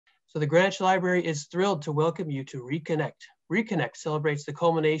So the Greenwich Library is thrilled to welcome you to Reconnect. Reconnect celebrates the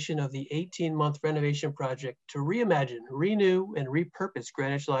culmination of the 18-month renovation project to reimagine, renew, and repurpose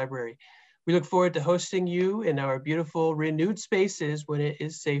Greenwich Library. We look forward to hosting you in our beautiful renewed spaces when it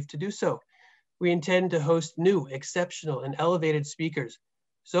is safe to do so. We intend to host new, exceptional, and elevated speakers.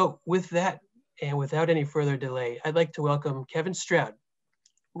 So with that, and without any further delay, I'd like to welcome Kevin Stroud,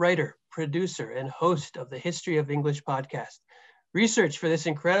 writer, producer, and host of the History of English podcast. Research for this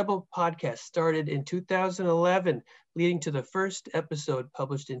incredible podcast started in 2011, leading to the first episode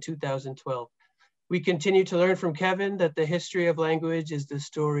published in 2012. We continue to learn from Kevin that the history of language is the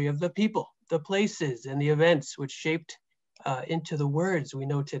story of the people, the places, and the events which shaped into the words we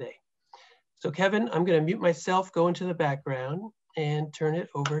know today. So Kevin, I'm going to mute myself, go into the background, and turn it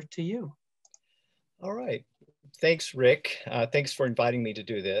over to you. All right. Thanks, Rick. Thanks for inviting me to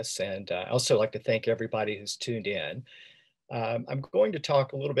do this. And I also like to thank everybody who's tuned in. I'm going to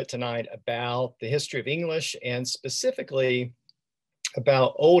talk a little bit tonight about the history of English and specifically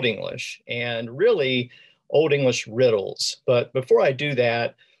about Old English and really Old English riddles. But before I do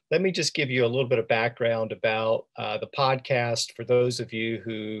that, let me just give you a little bit of background about the podcast for those of you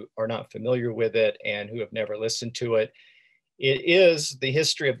who are not familiar with it and who have never listened to it. It is the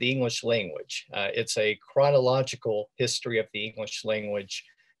history of the English language. It's a chronological history of the English language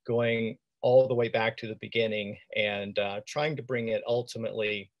going all the way back to the beginning and trying to bring it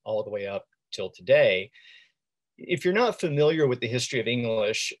ultimately all the way up till today. If you're not familiar with the history of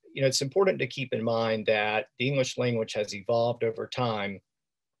English, it's important to keep in mind that the English language has evolved over time.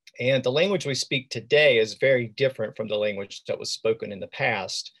 And the language we speak today is very different from the language that was spoken in the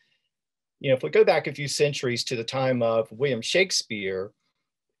past. If we go back a few centuries to the time of William Shakespeare,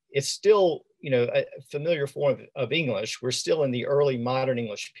 it's still, a familiar form of English. We're still in the early modern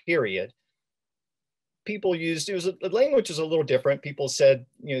English period. People used, the language was a little different. People said,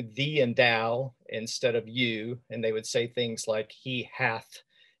 thee and thou instead of you, and they would say things like he hath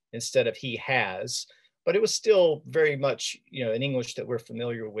instead of he has, but it was still very much, an English that we're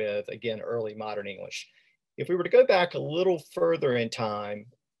familiar with, again, early modern English. If we were to go back a little further in time,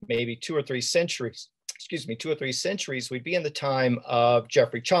 maybe two or three centuries, we'd be in the time of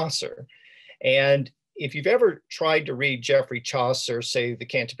Geoffrey Chaucer. And if you've ever tried to read Geoffrey Chaucer, say the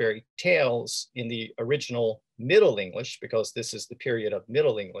Canterbury Tales in the original Middle English, because this is the period of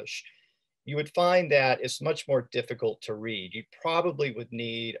Middle English, you would find that it's much more difficult to read. You probably would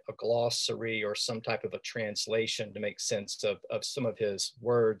need a glossary or some type of a translation to make sense of some of his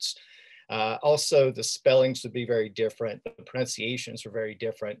words. Also, the spellings would be very different. The pronunciations were very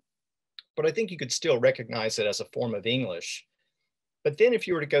different. But I think you could still recognize it as a form of English. But then if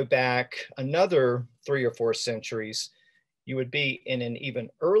you were to go back another 3 or 4 centuries, you would be in an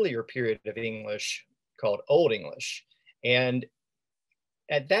even earlier period of English called Old English. And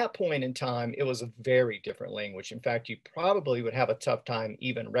at that point in time, it was a very different language. In fact, you probably would have a tough time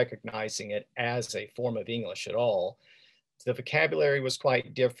even recognizing it as a form of English at all. The vocabulary was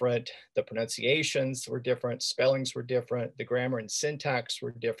quite different. The pronunciations were different. Spellings were different. The grammar and syntax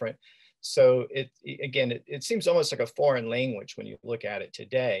were different. So it seems almost like a foreign language when you look at it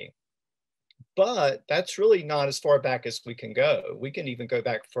today. But that's really not as far back as we can go. We can even go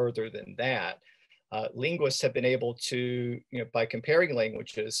back further than that. Linguists have been able to, by comparing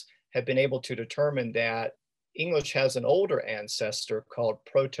languages, have been able to determine that English has an older ancestor called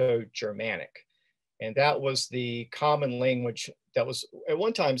Proto-Germanic. And that was the common language that was at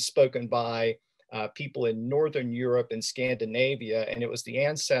one time spoken by people in Northern Europe and Scandinavia. And it was the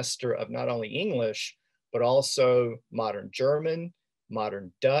ancestor of not only English, but also modern German,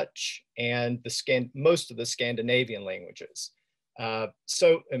 modern Dutch, and most of the Scandinavian languages.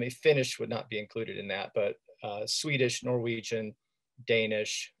 Finnish would not be included in that, but Swedish, Norwegian,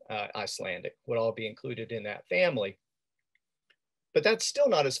 Danish, Icelandic would all be included in that family. But that's still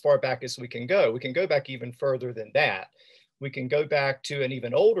not as far back as we can go. We can go back even further than that. We can go back to an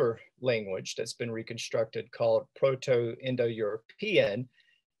even older language that's been reconstructed called Proto-Indo-European,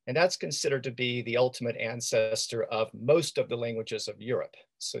 and that's considered to be the ultimate ancestor of most of the languages of Europe.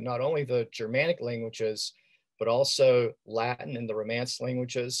 So not only the Germanic languages, but also Latin and the Romance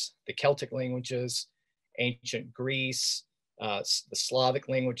languages, the Celtic languages, ancient Greece, the Slavic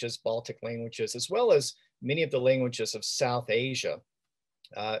languages, Baltic languages, as well as many of the languages of South Asia,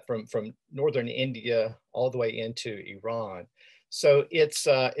 from northern India all the way into Iran. So it's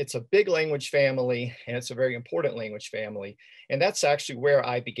a big language family, and it's a very important language family. And that's actually where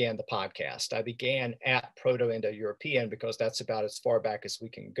I began the podcast. I began at Proto-Indo-European because that's about as far back as we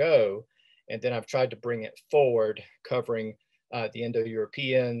can go. And then I've tried to bring it forward, covering the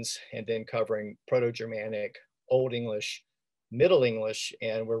Indo-Europeans, and then covering Proto-Germanic, Old English, Middle English,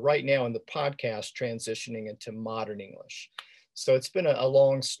 and we're right now in the podcast transitioning into modern English. So it's been a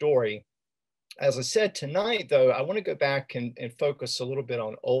long story. As I said, tonight, though, I want to go back and focus a little bit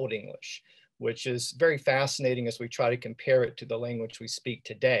on Old English, which is very fascinating as we try to compare it to the language we speak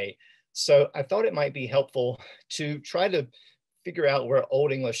today. So I thought it might be helpful to try to figure out where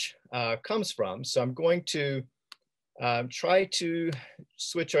Old English comes from. So I'm going to try to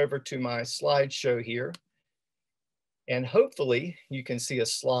switch over to my slideshow here. And hopefully you can see a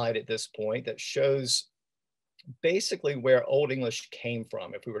slide at this point that shows basically where Old English came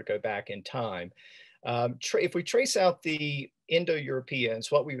from if we were to go back in time. If we trace out the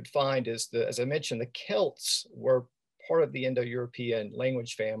Indo-Europeans, what we would find is, as I mentioned, the Celts were part of the Indo-European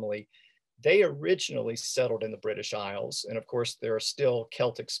language family. They originally settled in the British Isles. And of course, there are still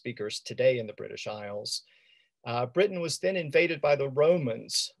Celtic speakers today in the British Isles. Britain was then invaded by the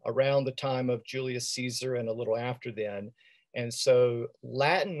Romans around the time of Julius Caesar and a little after then. And so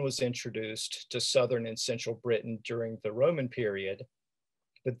Latin was introduced to southern and central Britain during the Roman period.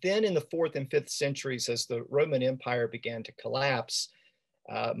 But then in the 4th and 5th centuries, as the Roman Empire began to collapse,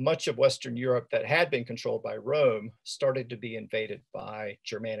 much of Western Europe that had been controlled by Rome started to be invaded by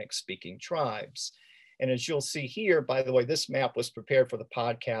Germanic-speaking tribes. And as you'll see here, by the way, this map was prepared for the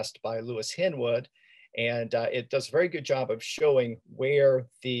podcast by Lewis Henwood, and it does a very good job of showing where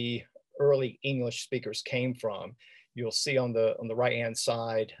the early English speakers came from. You'll see on the right-hand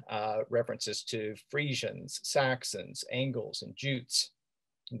side references to Frisians, Saxons, Angles, and Jutes.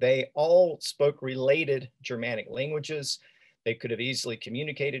 They all spoke related Germanic languages. They could have easily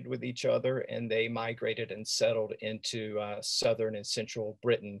communicated with each other, and they migrated and settled into southern and central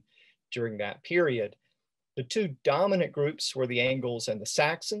Britain during that period. The two dominant groups were the Angles and the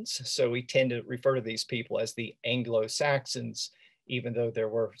Saxons. So we tend to refer to these people as the Anglo-Saxons, even though there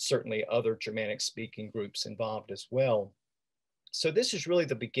were certainly other Germanic speaking groups involved as well. So this is really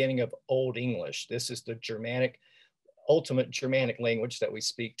the beginning of Old English. This is the ultimate Germanic language that we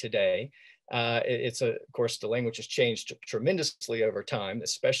speak today. Of course, the language has changed tremendously over time,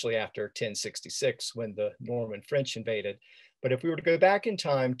 especially after 1066 when the Norman French invaded. But if we were to go back in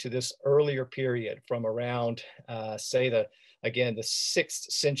time to this earlier period from around, say, the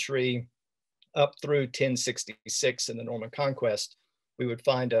 6th century up through 1066 in the Norman conquest, we would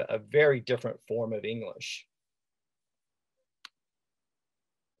find a very different form of English.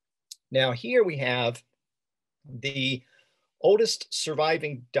 Now here we have the oldest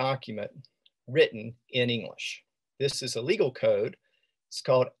surviving document written in English. This is a legal code. It's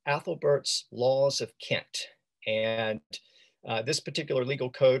called Athelbert's Laws of Kent. And this particular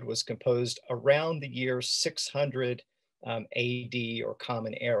legal code was composed around the year 600 AD or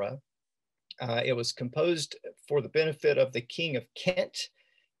Common Era. It was composed for the benefit of the King of Kent.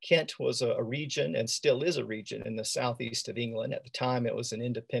 Kent was a region and still is a region in the southeast of England. At the time, it was an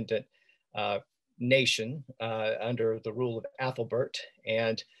independent nation under the rule of Athelbert.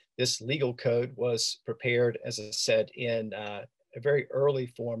 And this legal code was prepared, as I said, in a very early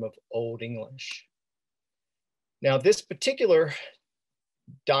form of Old English. Now, this particular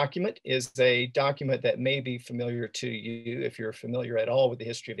document is a document that may be familiar to you if you're familiar at all with the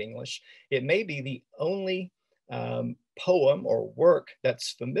history of English. It may be the only poem or work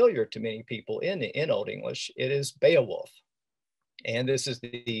that's familiar to many people in Old English. It is Beowulf. And this is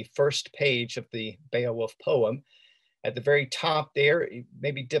the first page of the Beowulf poem. At the very top there, it may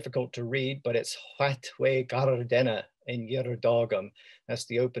be difficult to read, but it's Hwatwe Gardena in Yerdogum. That's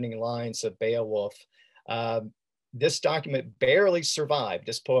the opening lines of Beowulf. This document barely survived.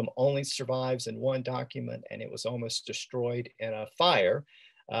 This poem only survives in one document, and it was almost destroyed in a fire,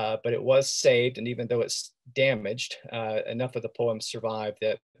 but it was saved. And even though it's damaged, enough of the poem survived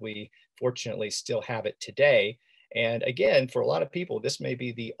that we fortunately still have it today. And again, for a lot of people, this may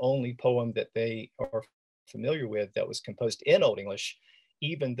be the only poem that they are familiar with that was composed in Old English,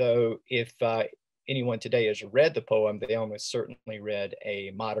 even though if anyone today has read the poem, they almost certainly read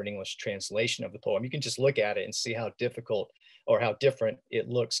a modern English translation of the poem. You can just look at it and see how difficult or how different it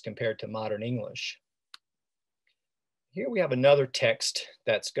looks compared to modern English. Here we have another text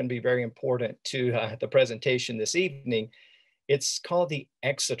that's going to be very important to the presentation this evening. It's called the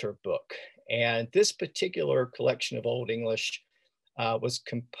Exeter Book. And this particular collection of Old English was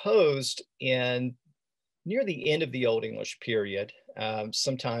composed in near the end of the Old English period,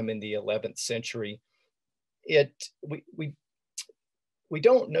 sometime in the 11th century. We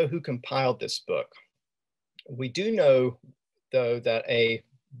don't know who compiled this book. We do know, though, that a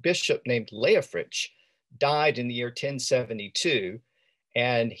bishop named Leofrich died in the year 1072,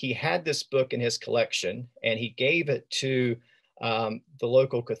 and he had this book in his collection, and he gave it to the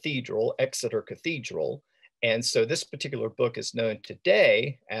local cathedral, Exeter Cathedral, And so this particular book is known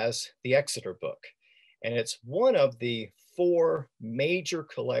today as the Exeter Book. And it's one of the 4 major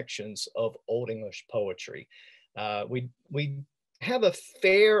collections of Old English poetry. We have a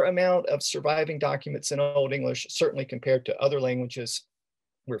fair amount of surviving documents in Old English, certainly compared to other languages.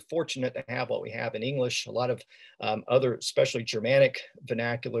 We're fortunate to have what we have in English. A lot of other, especially Germanic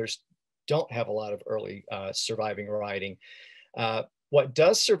vernaculars, don't have a lot of early surviving writing. What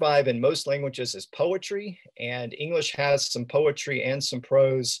does survive in most languages is poetry, and English has some poetry and some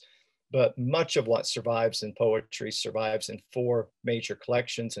prose, but much of what survives in poetry survives in 4 major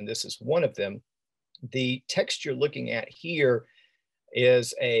collections, and this is one of them. The text you're looking at here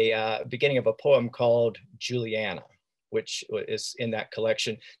is a beginning of a poem called Juliana, which is in that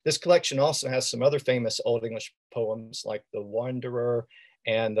collection. This collection also has some other famous Old English poems like The Wanderer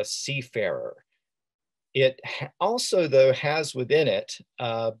and The Seafarer. It also, though, has within it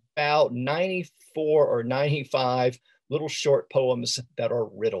about 94 or 95 little short poems that are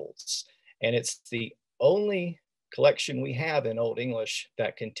riddles. And it's the only collection we have in Old English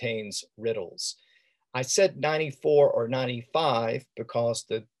that contains riddles. I said 94 or 95 because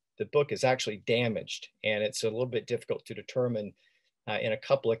the book is actually damaged, and it's a little bit difficult to determine in a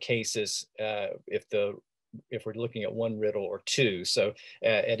couple of cases if we're looking at one riddle or 2. So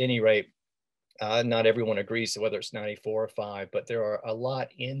at any rate, not everyone agrees to whether it's 94 or 5, but there are a lot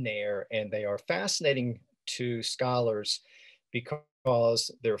in there, and they are fascinating to scholars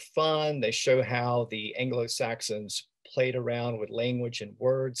because they're fun. They show how the Anglo-Saxons played around with language and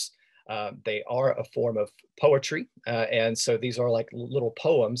words. They are a form of poetry, and so these are like little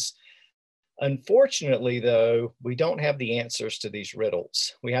poems. Unfortunately, though, we don't have the answers to these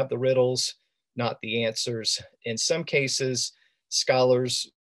riddles. We have the riddles, not the answers. In some cases, scholars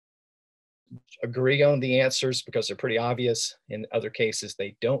agree on the answers because they're pretty obvious. In other cases,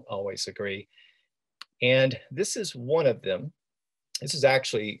 they don't always agree. And this is one of them. This is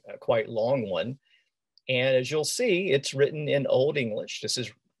actually a quite long one. And as you'll see, it's written in Old English. This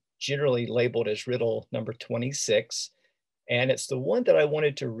is generally labeled as riddle number 26. And it's the one that I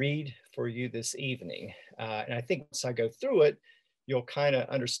wanted to read for you this evening. And I think once I go through it, you'll kind of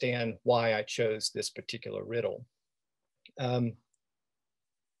understand why I chose this particular riddle.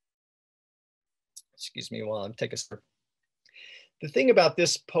 Excuse me while I'm taking a sip. The thing about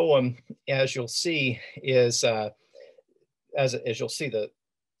this poem, as you'll see, is as you'll see, the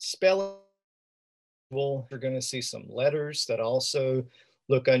spelling, you're going to see some letters that also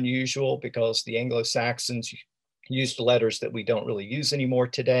look unusual because the Anglo-Saxons used letters that we don't really use anymore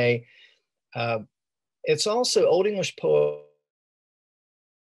today. It's also Old English poem.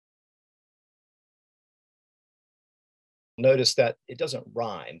 Notice that it doesn't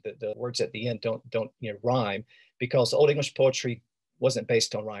rhyme. The words at the end don't rhyme because Old English poetry wasn't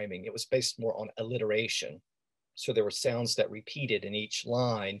based on rhyming. It was based more on alliteration. So there were sounds that repeated in each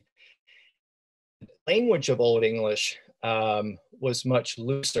line. The language of Old English was much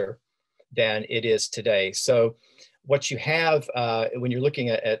looser than it is today. So what you have when you're looking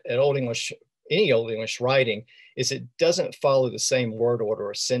at Old English, any Old English writing, is it doesn't follow the same word order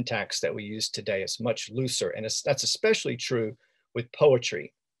or syntax that we use today. It's much looser, and that's especially true with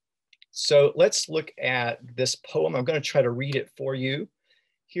poetry. So let's look at this poem. I'm going to try to read it for you.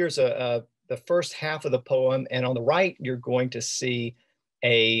 Here's the first half of the poem, and on the right, you're going to see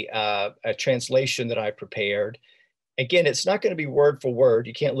a translation that I prepared. Again, it's not going to be word for word.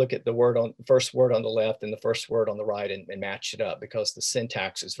 You can't look at the first word on the left and the first word on the right and match it up because the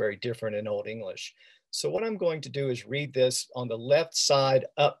syntax is very different in Old English. So what I'm going to do is read this on the left side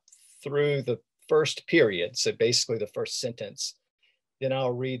up through the first period. So basically the first sentence. Then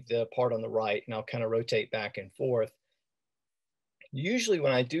I'll read the part on the right and I'll kind of rotate back and forth. Usually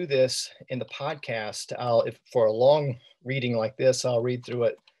when I do this in the podcast, if for a long reading like this, I'll read through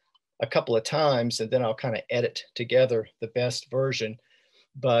it a couple of times and then I'll kind of edit together the best version.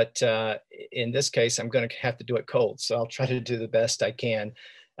 But in this case, I'm going to have to do it cold. So I'll try to do the best I can.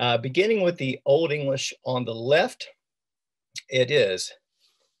 Beginning with the Old English on the left, it is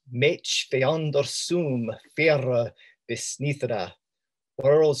Mech feander sum fera besnithra,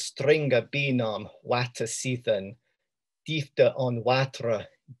 world stringa binam wata sithan, difta on watra,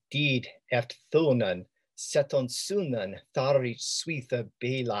 deed eft thunan, seton sunan, tharich switha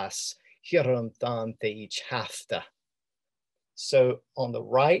belas, hiram than each hafta. So on the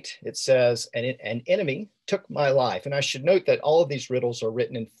right, it says, an enemy took my life. And I should note that all of these riddles are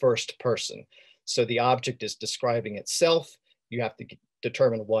written in first person. So the object is describing itself. You have to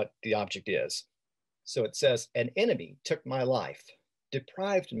determine what the object is. So it says, an enemy took my life,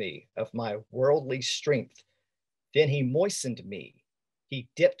 deprived me of my worldly strength. Then he moistened me. He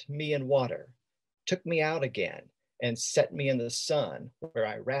dipped me in water, took me out again and set me in the sun, where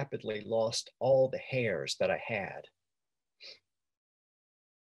I rapidly lost all the hairs that I had.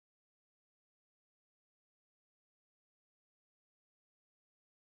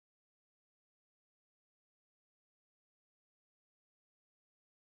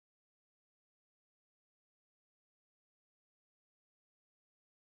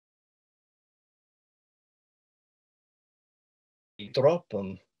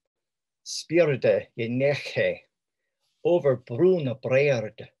 Dropum, spirde je neche, over brune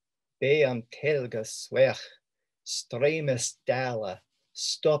breerd, beam telga swech, stremes dala,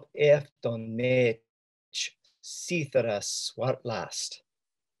 stop efton nech, cithara swartlast.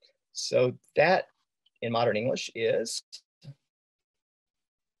 So that in modern English is,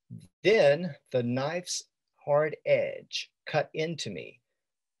 then the knife's hard edge cut into me,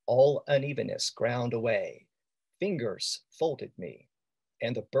 all unevenness ground away, fingers folded me,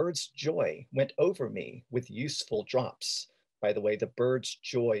 and the bird's joy went over me with useful drops. By the way, the bird's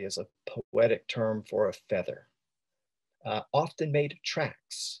joy is a poetic term for a feather. Often made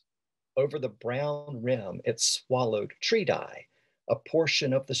tracks. Over the brown rim, it swallowed tree dye. A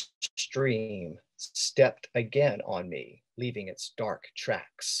portion of the stream stepped again on me, leaving its dark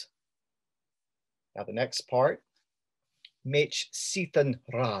tracks. Now the next part, Mech sithan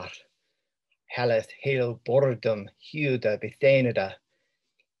rar, haleth hail bordum huda bethenida,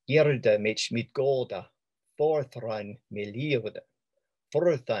 Yerda mech mit golda, forthran me liewden,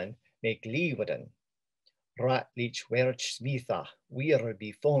 forthan me gliewden, rat lich werch smitha, wir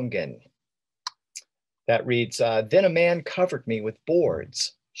befongen. That reads, then a man covered me with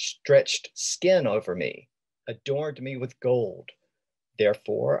boards, stretched skin over me, adorned me with gold.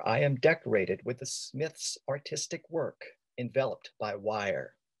 Therefore, I am decorated with the smith's artistic work, enveloped by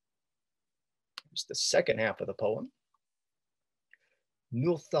wire. Here's the second half of the poem.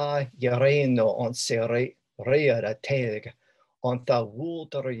 Nultha jereno on se reera teg, on tha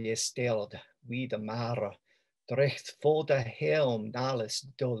wulder jesteld, wie de mare, drecht volda helm nalis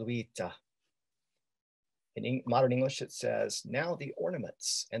doluita. In modern English, it says, now the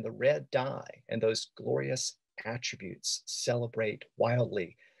ornaments and the red dye and those glorious attributes celebrate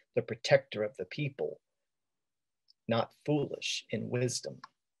wildly the protector of the people, not foolish in wisdom.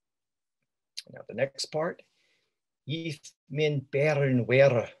 Now the next part, If min beren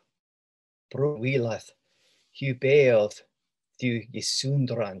were, bruwilath, hubeeld, thu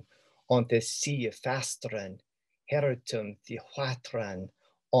jesundran, on the sea fastran, heritum the huatran,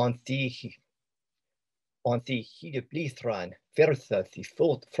 on the hieblithran, vertha the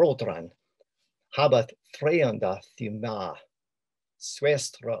frodran, habat freanda the ma,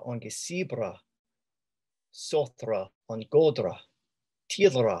 swestra on gesibra, sothra on godra,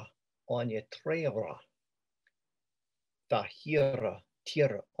 tidra on yetrera, Tahira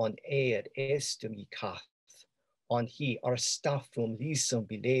tir on eed estum I kath, on he arstafum lisum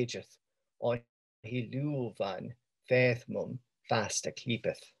belegeth, on he luvan faithmum fasta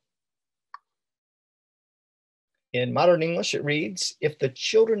keepeth. In modern English, it reads, if the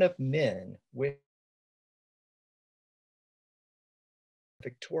children of men were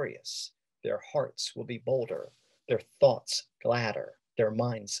victorious, their hearts will be bolder, their thoughts gladder, their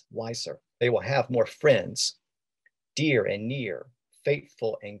minds wiser. They will have more friends, dear and near,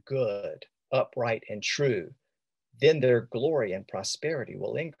 faithful and good, upright and true. Then their glory and prosperity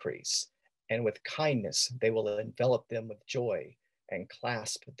will increase, and with kindness they will envelop them with joy and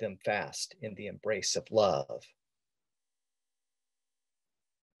clasp them fast in the embrace of love.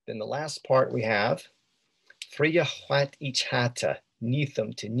 Then the last part we have, Fria huat ich hata,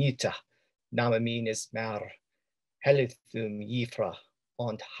 nithum te nita, namamin is mar, helithum yifra,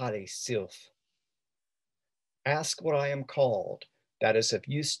 ont hale silf. Ask what I am called, that is of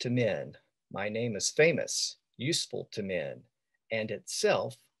use to men. My name is famous, useful to men, and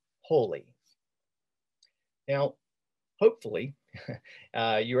itself holy. Now, hopefully,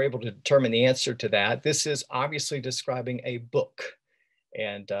 you're able to determine the answer to that. This is obviously describing a book,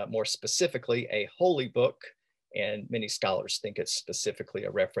 and more specifically, a holy book. And many scholars think it's specifically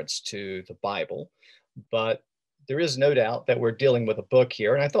a reference to the Bible. But there is no doubt that we're dealing with a book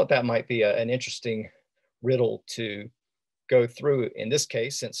here. And I thought that might be an interesting riddle to go through in this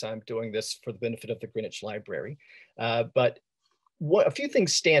case, since I'm doing this for the benefit of the Greenwich Library. But a few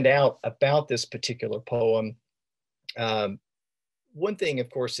things stand out about this particular poem. One thing, of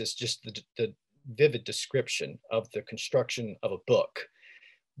course, is just the vivid description of the construction of a book,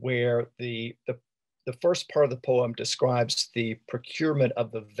 where the first part of the poem describes the procurement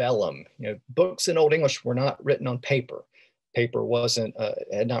of the vellum. You know, books in Old English were not written on paper. Paper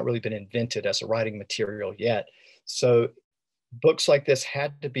had not really been invented as a writing material yet. So Books like this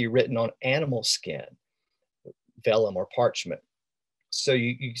had to be written on animal skin, vellum or parchment. So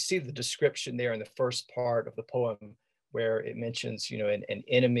you see the description there in the first part of the poem where it mentions, an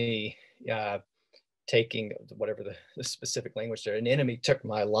enemy taking whatever the specific language there, an enemy took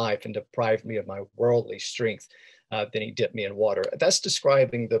my life and deprived me of my worldly strength. Then he dipped me in water. That's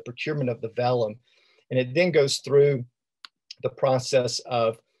describing the procurement of the vellum. And it then goes through the process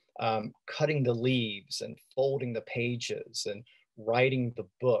of cutting the leaves and folding the pages and writing the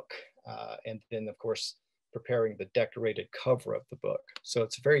book. And then, of course, preparing the decorated cover of the book. So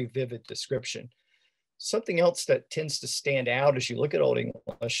it's a very vivid description. Something else that tends to stand out as you look at Old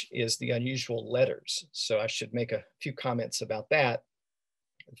English is the unusual letters. So I should make a few comments about that.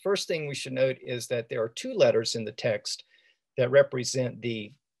 The first thing we should note is that there are two letters in the text that represent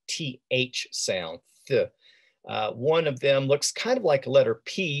the TH sound, th. One of them looks kind of like a letter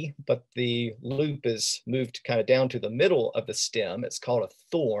P, but the loop is moved kind of down to the middle of the stem. It's called a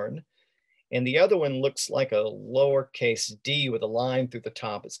thorn. And the other one looks like a lowercase d with a line through the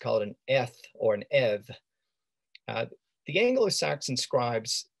top. It's called an eth or an eth. The Anglo-Saxon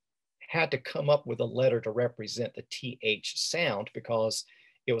scribes had to come up with a letter to represent the th sound because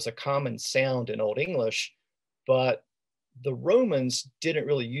it was a common sound in Old English, but the Romans didn't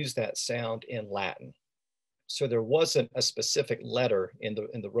really use that sound in Latin. So there wasn't a specific letter in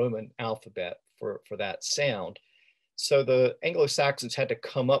the Roman alphabet for that sound. So the Anglo-Saxons had to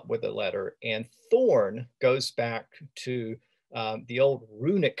come up with a letter, and thorn goes back to the old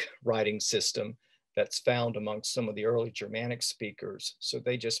runic writing system that's found among some of the early Germanic speakers. So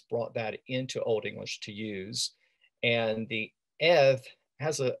they just brought that into Old English to use. And the eth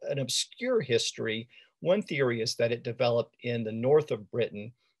has an obscure history. One theory is that it developed in the north of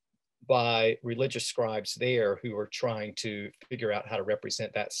Britain by religious scribes there who were trying to figure out how to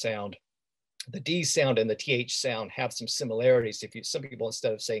represent that sound. The D sound and the TH sound have some similarities. Some people,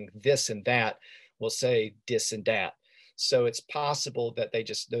 instead of saying this and that, will say dis and dat. So it's possible that they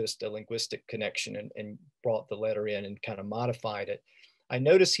just noticed a linguistic connection and brought the letter in and kind of modified it. I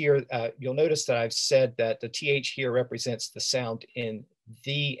notice here, you'll notice that I've said that the TH here represents the sound in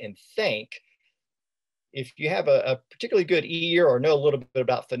thee and thank. If you have a particularly good ear or know a little bit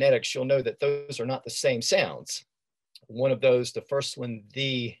about phonetics, you'll know that those are not the same sounds. One of those, the first one,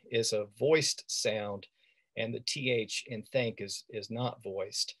 the, is a voiced sound, and the th in thank is not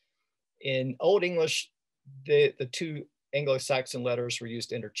voiced. In Old English, the two Anglo-Saxon letters were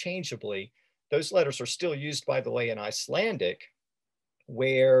used interchangeably. Those letters are still used, by the way, in Icelandic,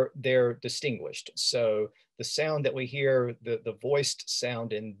 where they're distinguished. So the sound that we hear, the voiced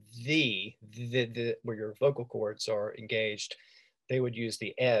sound in the where your vocal cords are engaged, they would use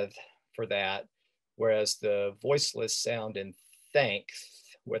the eth for that. Whereas the voiceless sound in thank,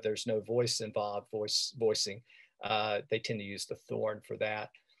 where there's no voice involved, voicing, they tend to use the thorn for that.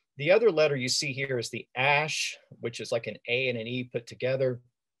 The other letter you see here is the ash, which is like an A and an E put together.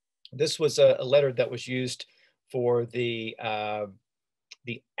 This was a letter that was used for the ah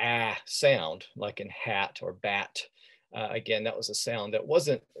sound, like in hat or bat. Again, that was a sound that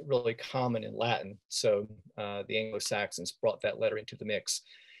wasn't really common in Latin. So the Anglo-Saxons brought that letter into the mix.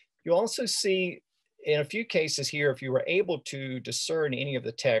 You also see in a few cases here, if you were able to discern any of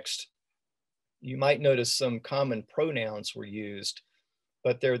the text, you might notice some common pronouns were used,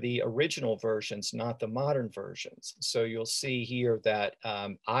 but they're the original versions, not the modern versions. So you'll see here that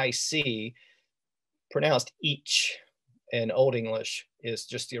I see, pronounced each in Old English, is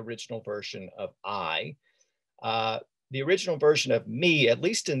just the original version of I. The original version of me, at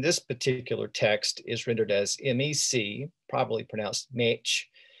least in this particular text, is rendered as mec, probably pronounced mech.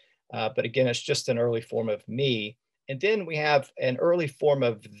 But again, it's just an early form of me. And then we have an early form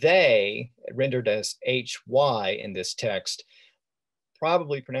of they, rendered as hy in this text,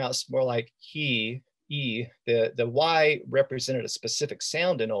 probably pronounced more like he, e. The y represented a specific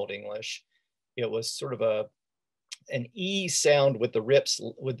sound in Old English. It was sort of an e sound with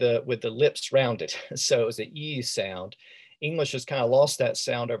the lips rounded. So it was an e sound. English has kind of lost that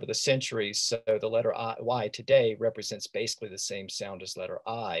sound over the centuries. So the letter Y today represents basically the same sound as letter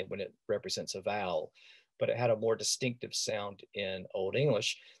I when it represents a vowel, but it had a more distinctive sound in Old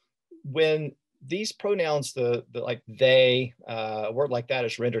English. When these pronouns, like they, a word like that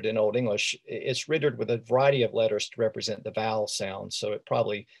is rendered in Old English, it's rendered with a variety of letters to represent the vowel sound. So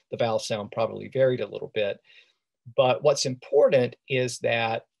the vowel sound probably varied a little bit. But what's important is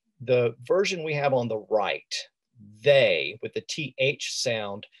that the version we have on the right, they, with the TH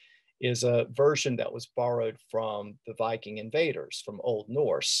sound, is a version that was borrowed from the Viking invaders, from Old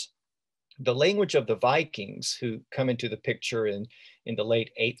Norse. the language of the Vikings, who come into the picture in the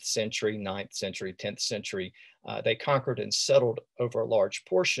late 8th century, 9th century, 10th century. They conquered and settled over a large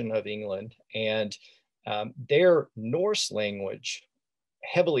portion of England, and their Norse language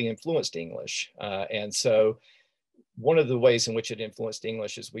heavily influenced English. And so one of the ways in which it influenced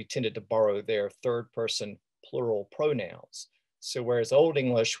English is we tended to borrow their third person plural pronouns. So whereas Old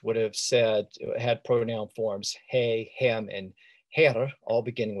English would have had pronoun forms he, him, and her, all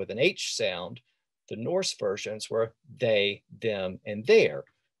beginning with an H sound, the Norse versions were they, them, and their,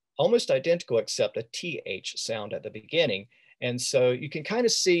 almost identical except a TH sound at the beginning. And so you can kind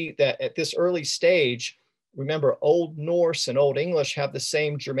of see that at this early stage, remember, Old Norse and Old English have the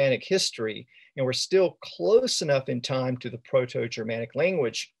same Germanic history, and we're still close enough in time to the Proto-Germanic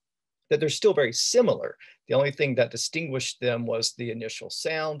language that they're still very similar. The only thing that distinguished them was the initial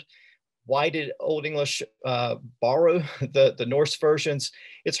sound. Why did Old English borrow the Norse versions?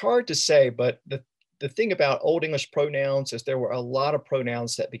 It's hard to say, but the thing about Old English pronouns is there were a lot of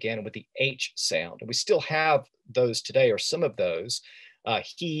pronouns that began with the H sound, and we still have those today, or some of those.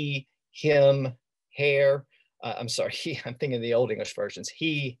 He, him, hair. I'm sorry, I'm thinking of the Old English versions.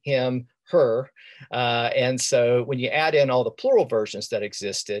 He, him, her. And so when you add in all the plural versions that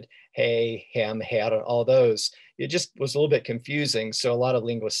existed, hey, him, had, all those, it just was a little bit confusing. So a lot of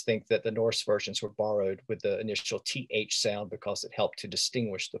linguists think that the Norse versions were borrowed with the initial TH sound because it helped to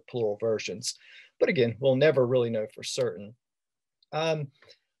distinguish the plural versions. But again, we'll never really know for certain. I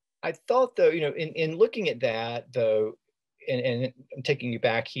thought, though, in looking at that, though, and I'm taking you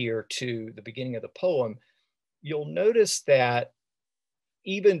back here to the beginning of the poem, you'll notice that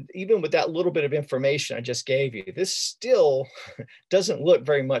even with that little bit of information I just gave you, this still doesn't look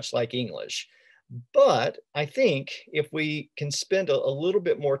very much like English. But I think if we can spend a little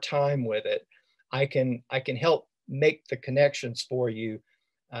bit more time with it, I can help make the connections for you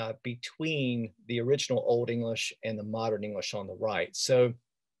between the original Old English and the modern English on the right. So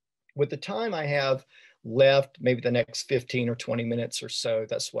with the time I have left, maybe the next 15 or 20 minutes or so,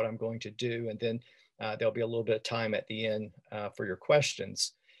 that's what I'm going to do. And then there'll be a little bit of time at the end for your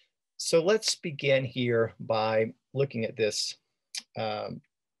questions. So let's begin here by looking at this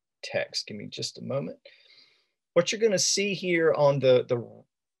text. Give me just a moment. What you're going to see here on the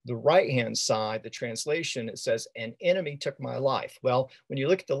right-hand side, the translation, it says, "An enemy took my life." Well, when you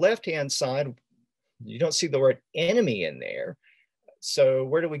look at the left-hand side, you don't see the word enemy in there. So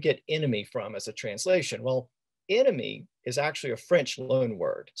where do we get enemy from as a translation? Well, enemy is actually a French loan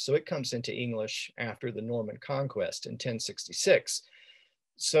word. So it comes into English after the Norman conquest in 1066.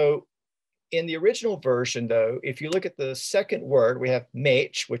 So in the original version, though, if you look at the second word, we have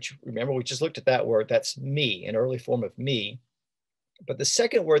mech, which, remember, we just looked at that word. That's me, an early form of me. But the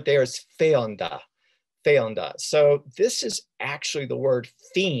second word there is feonda, feonda. So this is actually the word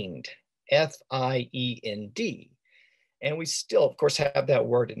fiend, F-I-E-N-D. And we still, of course, have that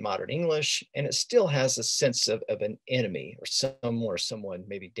word in modern English, and it still has a sense of an enemy or someone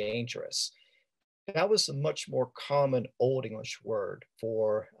maybe dangerous. That was a much more common Old English word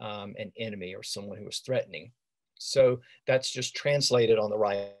for an enemy or someone who was threatening. So that's just translated on the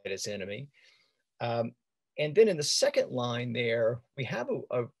right as enemy. And then in the second line there, we have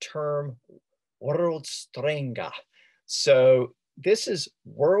a term, worldstrenga. So this is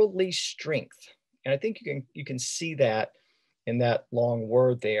worldly strength. And I think you can see that in that long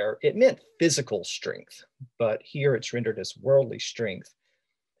word there. It meant physical strength, but here it's rendered as worldly strength.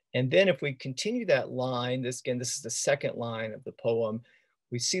 And then if we continue that line, this is the second line of the poem,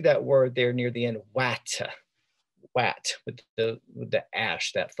 we see that word there near the end, wat, with the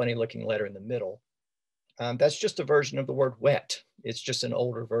ash, that funny looking letter in the middle. That's just a version of the word wet. It's just an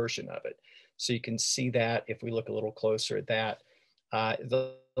older version of it. So you can see that if we look a little closer at that.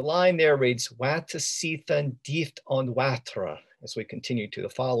 The line there reads, "Wata sithan dift on watra," as we continue to the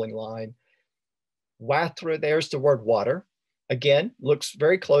following line. Watra, there's the word water. Again, looks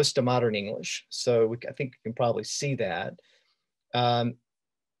very close to modern English. So I think you can probably see that.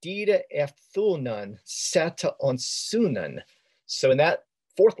 Dida efthunan seta on sunan. So in that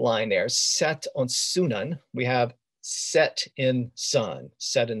fourth line there, set on sunan, we have set in sun,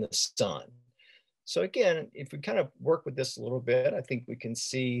 set in the sun. So again, if we kind of work with this a little bit, I think we can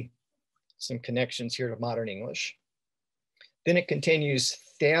see some connections here to modern English. Then it continues,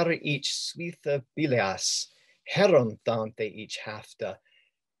 "Ther each switha bileas, herum thante each hafta."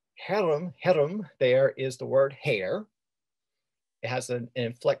 Herum there is the word hair. It has an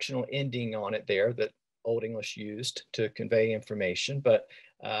inflectional ending on it there that Old English used to convey information, but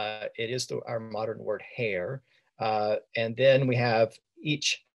it is our modern word hair. And then we have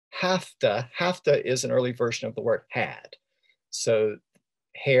each hafta. Hafta is an early version of the word had. So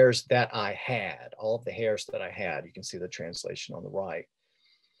hairs that I had, all of the hairs that I had. You can see the translation on the right.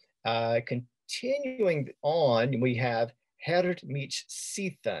 Continuing on, we have herd mich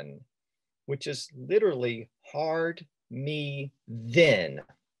sithen, which is literally hard me then.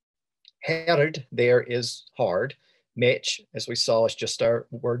 Herd there is hard. Mich, as we saw, is just our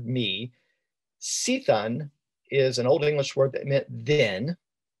word me. Sithen is an Old English word that meant then.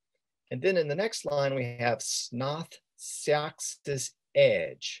 And then in the next line, we have snath sax's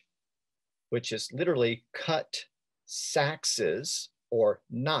edge, which is literally cut sax's or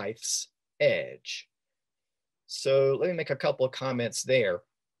knife's edge. So let me make a couple of comments there.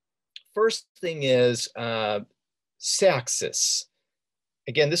 First thing is saxis.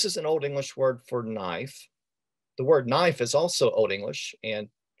 Again, this is an Old English word for knife. The word knife is also Old English, and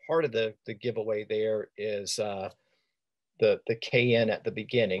part of the giveaway there is the KN at the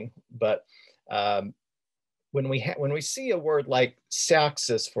beginning. But when we see a word like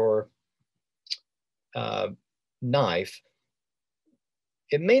saxis for knife,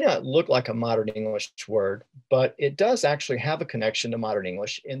 it may not look like a modern English word, but it does actually have a connection to modern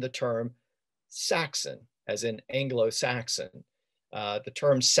English in the term Saxon, as in Anglo-Saxon. The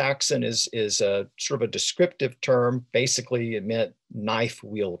term Saxon is a sort of a descriptive term. Basically, it meant knife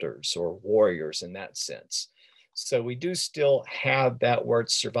wielders or warriors in that sense. So we do still have that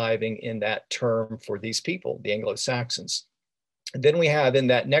word surviving in that term for these people, the Anglo-Saxons. And then we have in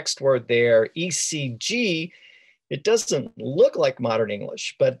that next word there, ECG. It doesn't look like modern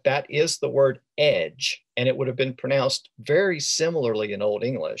English, but that is the word edge, and it would have been pronounced very similarly in Old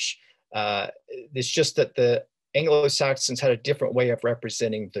English. It's just that the Anglo-Saxons had a different way of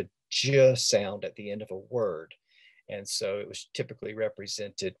representing the j sound at the end of a word. And so it was typically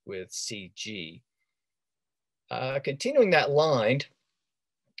represented with CG. Continuing that line,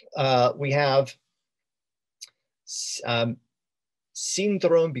 we have syndrome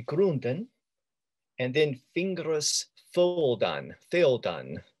begrunden, and then fingers folden.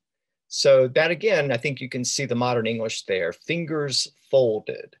 So that again, I think you can see the modern English there, fingers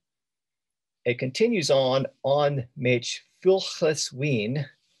folded. It continues on mich fulches wien.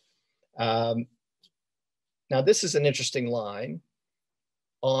 Now this is an interesting line,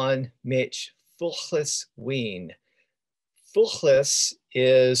 on mich fulches wien. Fulches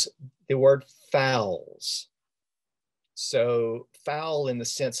is the word fowls. So fowl in the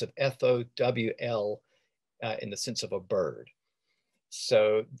sense of F-O-W-L, in the sense of a bird.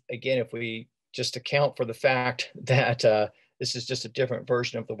 So again, if we just account for the fact that this is just a different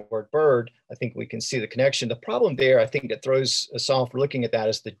version of the word bird, I think we can see the connection. The problem there, I think that throws us off looking at that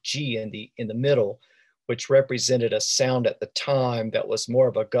is the G in the middle, which represented a sound at the time that was more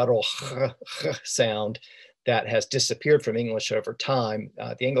of a guttural sound that has disappeared from English over time.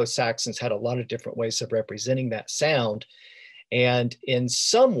 The Anglo-Saxons had a lot of different ways of representing that sound. And in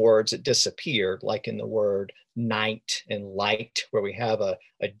some words, it disappeared, like in the word night and light, where we have a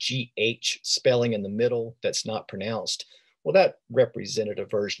GH spelling in the middle that's not pronounced. Well, that represented a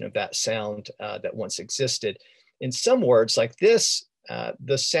version of that sound that once existed. In some words like this,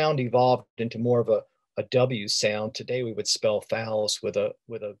 the sound evolved into more of a W sound. Today, we would spell fowls with a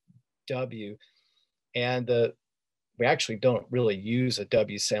W. And we actually don't really use a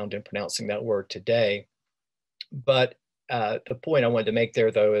W sound in pronouncing that word today. But the point I wanted to make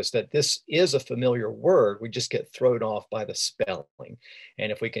there, though, is that this is a familiar word. We just get thrown off by the spelling.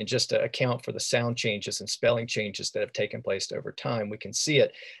 And if we can just account for the sound changes and spelling changes that have taken place over time, we can see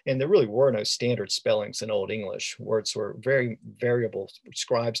it. And there really were no standard spellings in Old English. Words were very variable.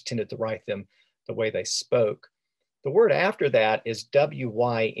 Scribes tended to write them the way they spoke. The word after that is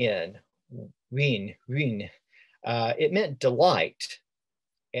W-Y-N, win. It meant delight.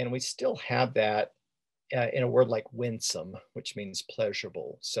 And we still have that in a word like winsome, which means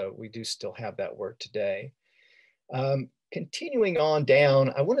pleasurable. So we do still have that word today. Continuing on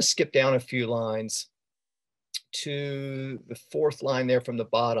down, I want to skip down a few lines to the fourth line there from the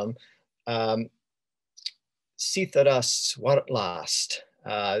bottom. Sitharas last,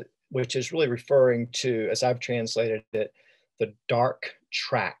 which is really referring to, as I've translated it, the dark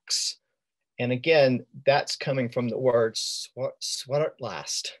tracks. And again, that's coming from the word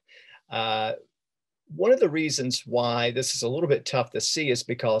last. One of the reasons why this is a little bit tough to see is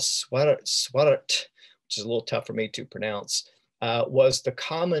because swart, which is a little tough for me to pronounce, was the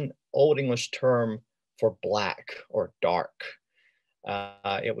common Old English term for black or dark.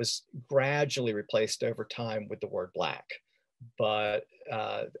 It was gradually replaced over time with the word black, but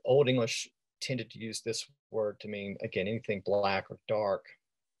Old English tended to use this word to mean, again, anything black or dark.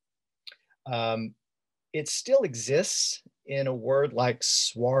 It still exists in a word like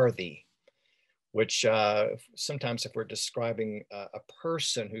swarthy, which sometimes if we're describing a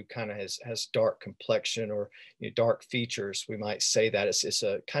person who kind of has dark complexion or dark features, we might say that it's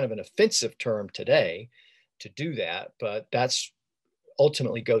a kind of an offensive term today to do that, but that's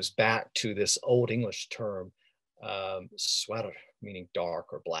ultimately goes back to this Old English term, swart, meaning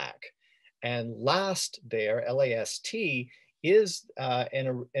dark or black. And last there, L-A-S-T, is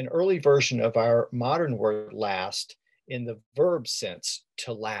an early version of our modern word last in the verb sense,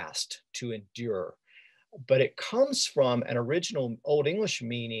 to last, to endure. But it comes from an original Old English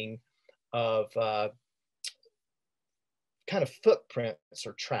meaning of kind of footprints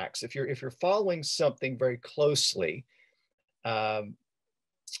or tracks. If you're following something very closely,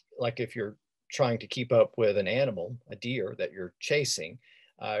 like if you're trying to keep up with an animal, a deer that you're chasing,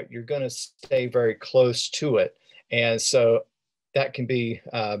 you're going to stay very close to it. And so that can be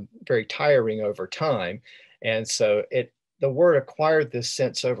very tiring over time. And so the word acquired this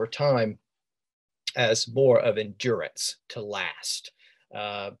sense over time as more of endurance, to last.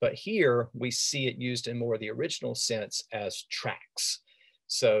 But here we see it used in more of the original sense as tracks.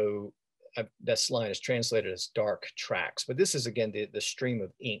 So this line is translated as dark tracks, but this is again the stream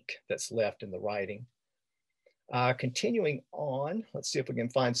of ink that's left in the writing. Continuing on, let's see if we can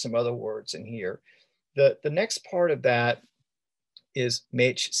find some other words in here. The next part of that is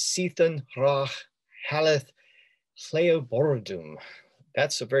mech sithan rach haleth hleoborodum.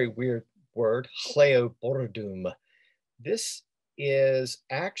 That's a very weird word, hleoborodum. This is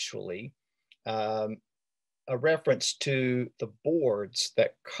actually a reference to the boards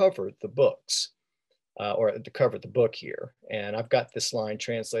that covered the books, or that covered the book here. And I've got this line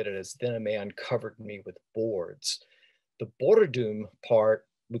translated as, then a man covered me with boards. The borodum part,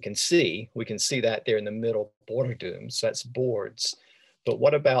 we can see that there in the middle, borodum, so that's boards. But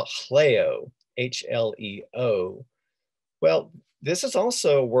what about hleo, H-L-E-O? Well, this is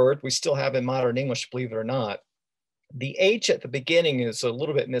also a word we still have in modern English, believe it or not. The H at the beginning is a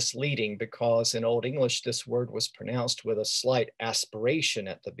little bit misleading because in Old English, this word was pronounced with a slight aspiration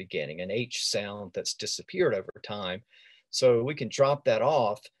at the beginning, an H sound that's disappeared over time. So we can drop that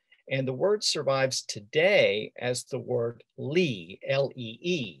off. And the word survives today as the word lee,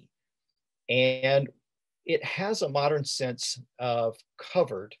 L-E-E. And it has a modern sense of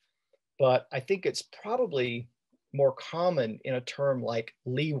covered, but I think it's probably more common in a term like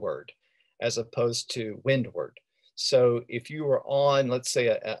leeward as opposed to windward. So if you were on, let's say,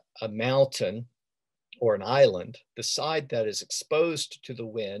 a mountain or an island, the side that is exposed to the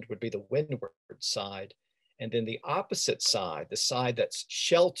wind would be the windward side. And then the opposite side, the side that's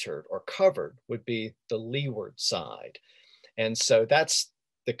sheltered or covered, would be the leeward side. And so that's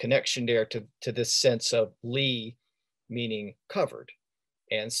the connection there to this sense of lee, meaning covered.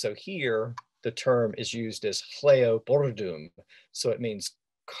 And so here, the term is used as hleoborodum, so it means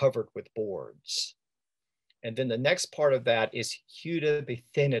covered with boards. And then the next part of that is huda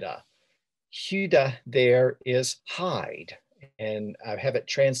bithenida. Huda there is hide, and I have it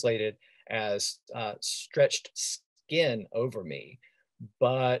translated as stretched skin over me.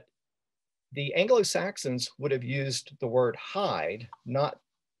 But the Anglo-Saxons would have used the word hide, not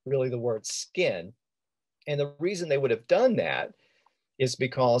really the word skin. And the reason they would have done that is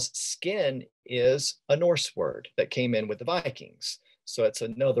because skin is a Norse word that came in with the Vikings. So it's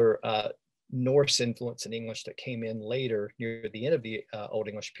another Norse influence in English that came in later near the end of the Old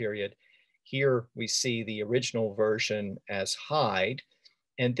English period. Here we see the original version as hide.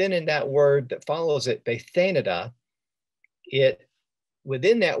 And then in that word that follows it, bithenida,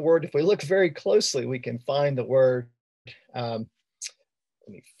 within that word, if we look very closely, we can find the word, let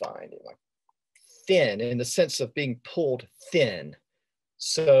me find it, like thin, in the sense of being pulled thin.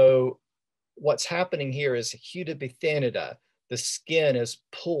 So what's happening here is huda bithenida, the skin is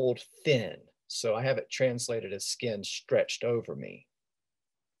pulled thin. So I have it translated as skin stretched over me.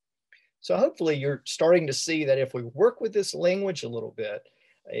 So hopefully you're starting to see that if we work with this language a little bit,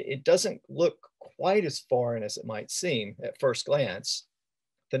 it doesn't look quite as foreign as it might seem at first glance.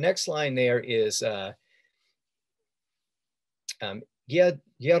 The next line there is Yerda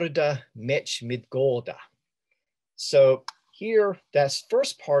mech midgolda. So here, that's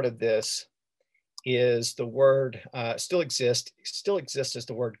first part of this is the word still exists as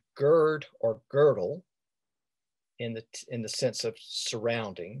the word gird or girdle in the sense of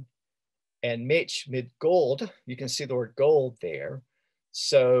surrounding. And mech mid gold, you can see the word gold there.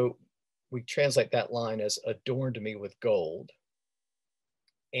 So we translate that line as adorned me with gold.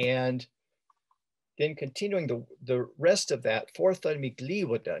 And then continuing the rest of that, forthan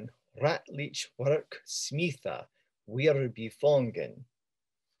migliwadan, ratlich work smitha, wirbifongen.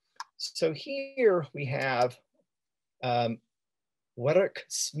 So here we have Werk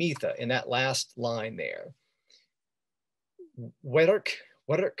smitha in that last line there. Werk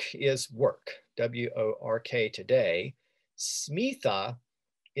is work, W-O-R-K today. Smitha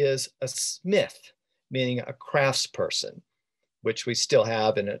is a smith, meaning a craftsperson, which we still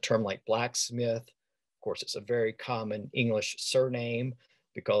have in a term like blacksmith. Of course, it's a very common English surname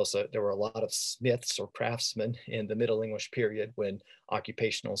because there were a lot of smiths or craftsmen in the Middle English period when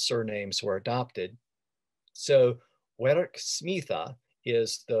occupational surnames were adopted. So werk smitha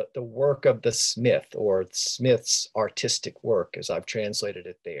is the work of the smith, or smith's artistic work, as I've translated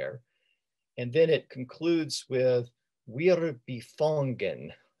it there. And then it concludes with wir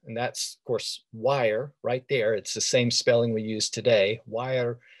befangen, and that's, of course, wire right there. It's the same spelling we use today,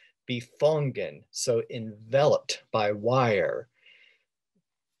 wire befangen, so enveloped by wire.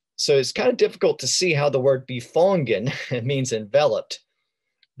 So it's kind of difficult to see how the word befangen means enveloped.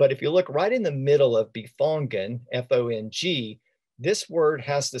 But if you look right in the middle of befangen, F-O-N-G, this word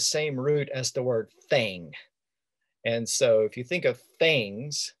has the same root as the word fang. And so if you think of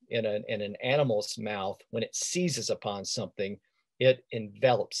fangs in an animal's mouth, when it seizes upon something, it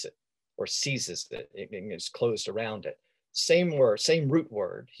envelops it or seizes it. It is closed around it. Same word, same root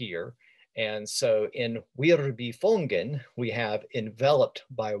word here. And so in wir befangen, we have enveloped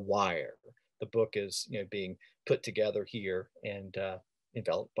by wire. The book is being put together here and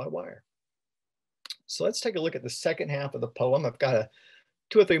enveloped by wire. So let's take a look at the second half of the poem. I've got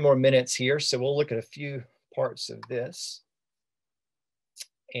 2 or 3 more minutes here, so we'll look at a few parts of this.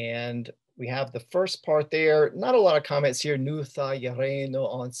 And we have the first part there, not a lot of comments here. Nutha yareno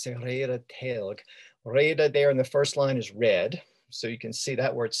on serera telg. Reda there in the first line is red, so you can see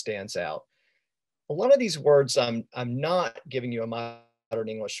that word stands out. A lot of these words I'm not giving you a modern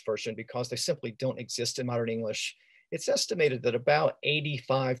English version because they simply don't exist in modern English. It's estimated that about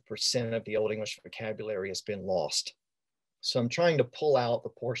 85% of the Old English vocabulary has been lost. So I'm trying to pull out the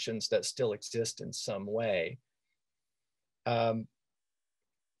portions that still exist in some way.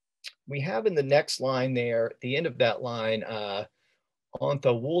 We have in the next line there, the end of that line, on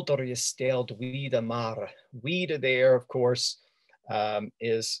the wolder je stelt wieder maar. Wieder there, of course,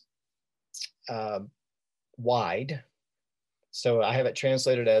 is wide. So I have it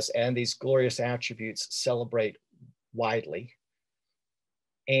translated as, and these glorious attributes celebrate widely.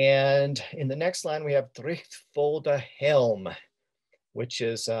 And in the next line, we have drichtvolde helm, which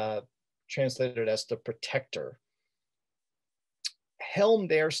is translated as the protector. Helm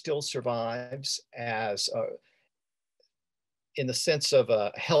there still survives as in the sense of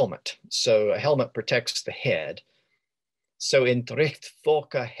a helmet. So a helmet protects the head. So in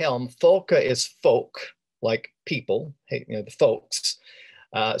drichtvolke helm, volke is folk, like people, the folks.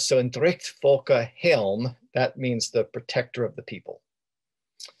 So in drichtvolke helm, that means the protector of the people.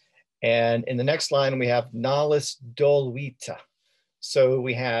 And in the next line, we have nalis dolwita. So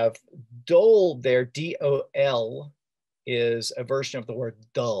we have dol there, D-O-L, is a version of the word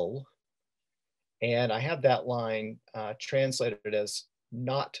dull. And I have that line translated as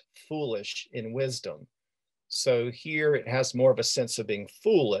not foolish in wisdom. So here it has more of a sense of being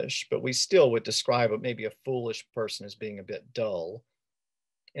foolish, but we still would describe maybe a foolish person as being a bit dull.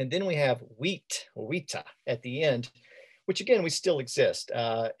 And then we have wheat, or wheata, at the end, which again, we still exist.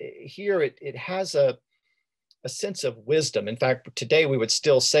 Here it has a sense of wisdom. In fact, today we would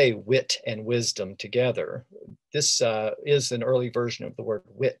still say wit and wisdom together. This is an early version of the word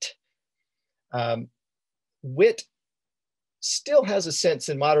wit. Wit still has a sense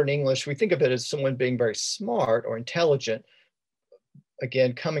in modern English. We think of it as someone being very smart or intelligent,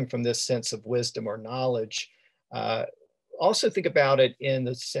 again, coming from this sense of wisdom or knowledge. Also think about it in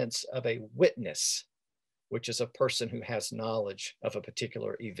the sense of a witness, which is a person who has knowledge of a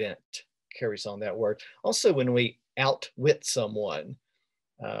particular event, carries on that word. Also, when we outwit someone,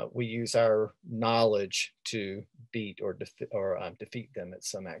 we use our knowledge to beat or defeat them at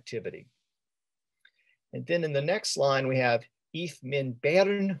some activity. And then in the next line, we have if min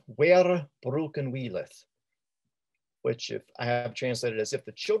bern were broken wheeleth, which if I have translated as if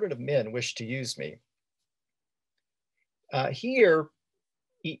the children of men wish to use me. Here,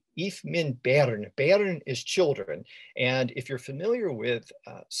 if min bern is children. And if you're familiar with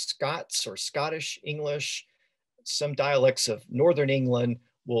Scots or Scottish English, some dialects of Northern England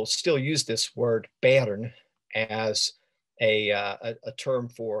will still use this word bairn as a term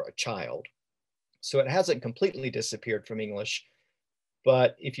for a child. So it hasn't completely disappeared from English.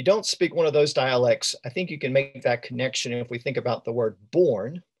 But if you don't speak one of those dialects, I think you can make that connection if we think about the word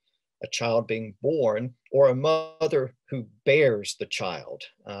born, a child being born, or a mother who bears the child,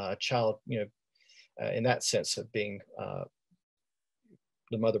 a child, in that sense of being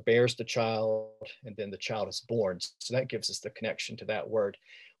the mother bears the child, and then the child is born. So that gives us the connection to that word.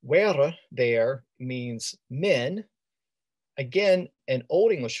 Were there means men. Again, an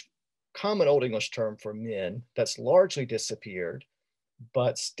Old English, common Old English term for men that's largely disappeared,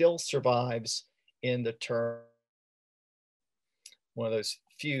 but still survives in the term, one of those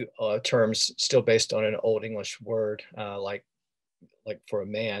few terms still based on an Old English word, like for a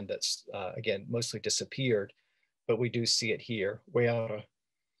man, that's again mostly disappeared, but we do see it here, were,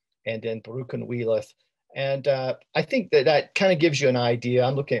 and then bruken wheeleth. And I think that kind of gives you an idea.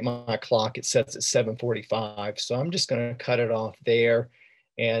 I'm looking at my clock, it says it's 7:45, so I'm just going to cut it off there.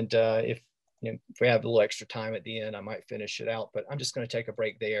 And if we have a little extra time at the end, I might finish it out, but I'm just going to take a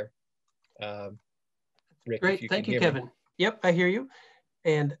break there. Rick, Great, thank you, Kevin. Yep, I hear you.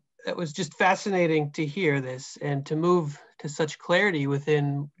 And it was just fascinating to hear this and to move to such clarity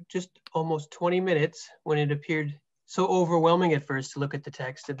within just almost 20 minutes when it appeared so overwhelming at first to look at the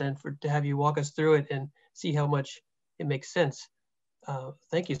text, and then to have you walk us through it and see how much it makes sense.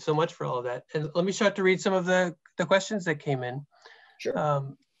 Thank you so much for all of that. And let me start to read some of the questions that came in.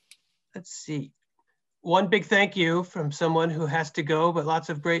 Sure. Let's see. One big thank you from someone who has to go, but lots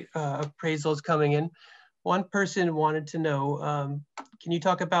of great appraisals coming in. One person wanted to know, can you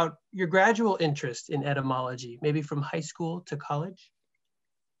talk about your gradual interest in etymology, maybe from high school to college?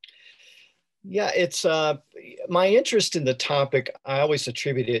 Yeah, it's my interest in the topic, I always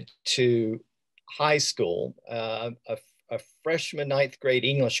attribute it to high school, a freshman ninth grade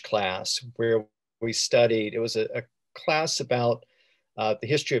English class where we studied, it was a class about the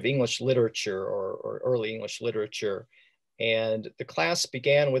history of English literature or early English literature. And the class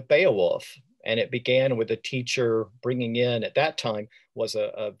began with Beowulf, and it began with a teacher bringing in, at that time, was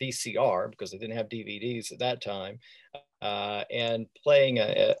a VCR, because they didn't have DVDs at that time, and playing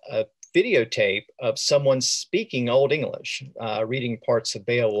a videotape of someone speaking Old English, reading parts of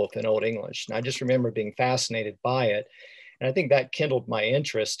Beowulf in Old English. And I just remember being fascinated by it. And I think that kindled my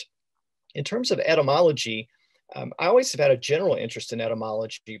interest. In terms of etymology, I always have had a general interest in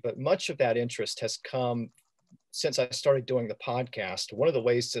etymology, but much of that interest has come since I started doing the podcast. One of the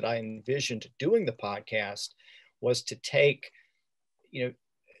ways that I envisioned doing the podcast was to take,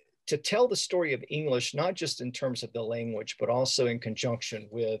 to tell the story of English, not just in terms of the language, but also in conjunction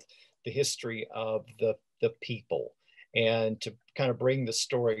with the history of the people, and to kind of bring the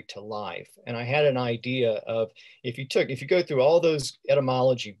story to life. And I had an idea of, if you go through all those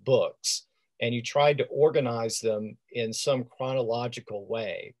etymology books and you tried to organize them in some chronological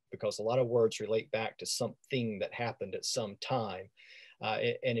way, because a lot of words relate back to something that happened at some time.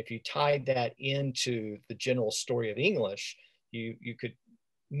 And if you tied that into the general story of English, you could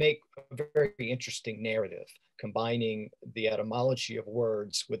make a very interesting narrative, combining the etymology of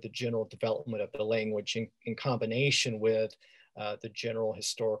words with the general development of the language in combination with the general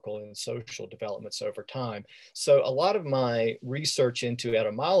historical and social developments over time. So a lot of my research into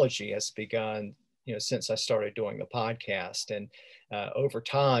etymology has begun, since I started doing the podcast, and over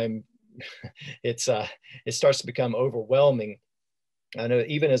time, it starts to become overwhelming. I know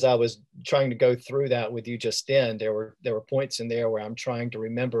even as I was trying to go through that with you just then, there were points in there where I'm trying to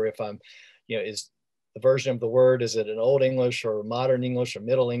remember if I'm, is the version of the word, is it an Old English or modern English or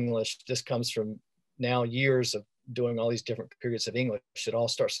Middle English? This comes from now years of doing all these different periods of English. It all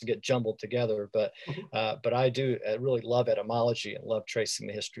starts to get jumbled together, but I do really love etymology and love tracing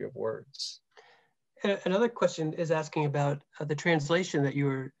the history of words. Another question is asking about the translation that you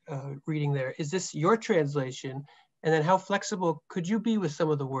were reading there. Is this your translation? And then how flexible could you be with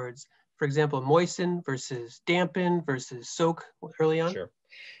some of the words? For example, moisten versus dampen versus soak early on? Sure.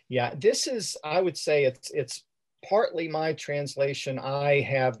 Yeah, this is, I would say it's partly my translation. I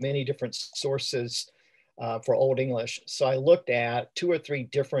have many different sources for Old English. So I looked at 2 or 3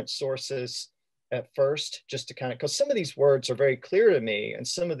 different sources at first, just to kind of, because some of these words are very clear to me and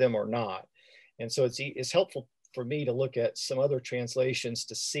some of them are not. And so it's helpful for me to look at some other translations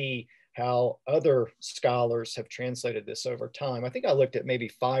to see how other scholars have translated this over time. I think I looked at maybe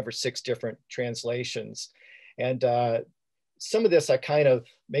 5 or 6 different translations. And some of this I kind of,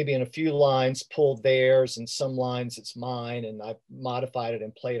 maybe in a few lines, pulled theirs, and some lines it's mine, and I've modified it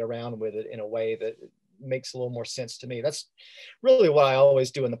and played around with it in a way that makes a little more sense to me. That's really what I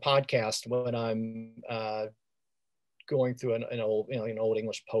always do in the podcast when I'm going through an old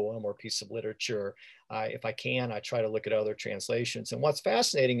English poem or piece of literature. If I can, I try to look at other translations. And what's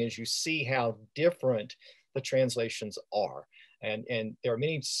fascinating is you see how different the translations are. And there are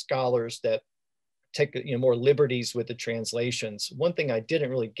many scholars that take more liberties with the translations. One thing I didn't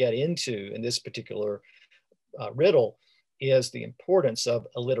really get into in this particular riddle is the importance of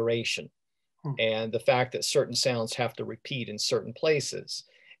alliteration. and the fact that certain sounds have to repeat in certain places.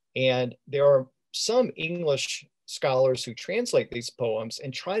 And there are some English scholars who translate these poems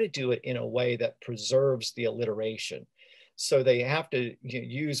and try to do it in a way that preserves the alliteration. So they have to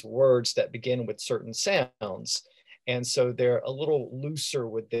use words that begin with certain sounds. And so they're a little looser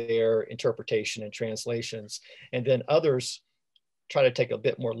with their interpretation and translations. And then others try to take a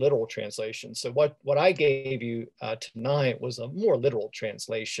bit more literal translation. So what I gave you tonight was a more literal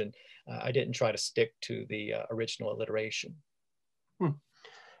translation. I didn't try to stick to the original alliteration.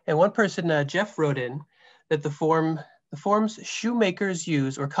 And one person, Jeff, wrote in that the forms shoemakers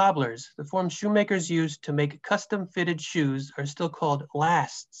use, or cobblers, the forms shoemakers use to make custom fitted shoes are still called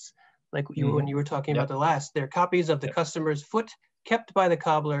lasts. Like when you were talking about the last, they're copies of the customer's foot kept by the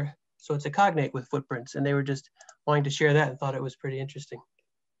cobbler. So it's a cognate with footprints. And they were just wanting to share that and thought it was pretty interesting.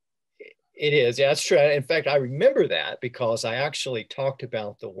 It is, yeah, that's true. In fact, I remember that because I actually talked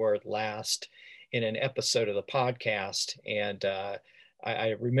about the word last in an episode of the podcast. And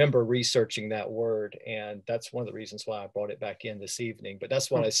I remember researching that word, and that's one of the reasons why I brought it back in this evening. But that's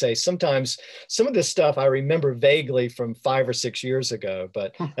what I say. Sometimes some of this stuff I remember vaguely from 5 or 6 years ago,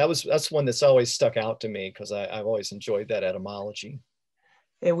 but that's one that's always stuck out to me because I've always enjoyed that etymology.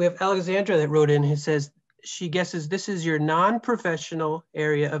 And we have Alexandra that wrote in who says, she guesses this is your non-professional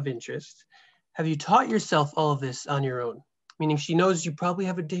area of interest. Have you taught yourself all of this on your own? Meaning she knows you probably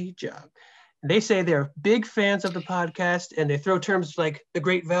have a day job. They say they're big fans of the podcast, and they throw terms like the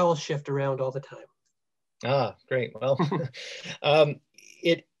great vowel shift around all the time. Ah, great. Well,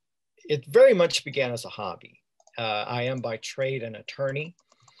 it very much began as a hobby. I am by trade an attorney.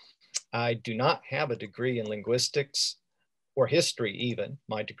 I do not have a degree in linguistics or history even.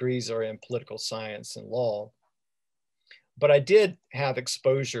 My degrees are in political science and law. But I did have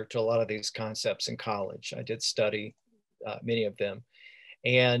exposure to a lot of these concepts in college. I did study many of them.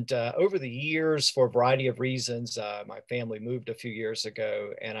 And over the years, for a variety of reasons, my family moved a few years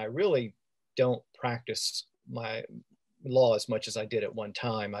ago, and I really don't practice my law as much as I did at one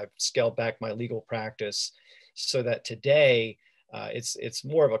time. I've scaled back my legal practice so that today it's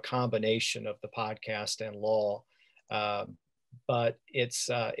more of a combination of the podcast and law. But it's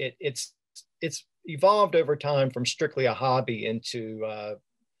evolved over time from strictly a hobby into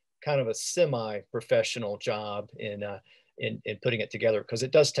kind of a semi-professional job in putting it together, because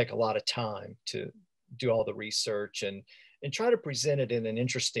it does take a lot of time to do all the research and try to present it in an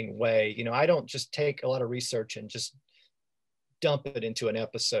interesting way. You know, I don't just take a lot of research and just dump it into an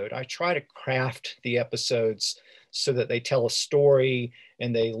episode. I try to craft the episodes so that they tell a story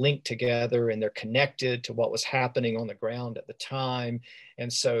and they link together and they're connected to what was happening on the ground at the time.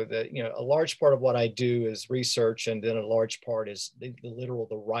 And so that, you know, a large part of what I do is research, and then a large part is the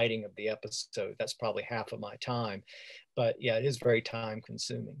writing of the episode. That's probably half of my time. But yeah, it is very time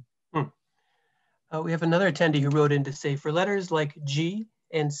consuming. We have another attendee who wrote in to say, for letters like G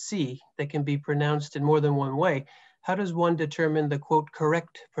and C that can be pronounced in more than one way, how does one determine the quote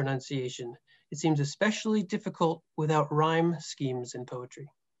correct pronunciation? It seems especially difficult without rhyme schemes in poetry.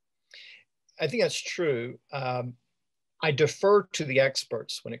 I think that's true. I defer to the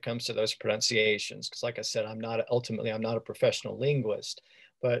experts when it comes to those pronunciations, because like I said, I'm not a professional linguist.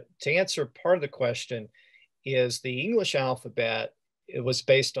 But to answer part of the question is the English alphabet, it was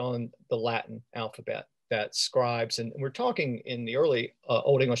based on the Latin alphabet that scribes, and we're talking in the early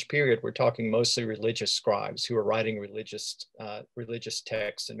Old English period, we're talking mostly religious scribes who are writing religious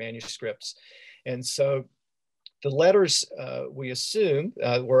texts and manuscripts. And so the letters, we assume,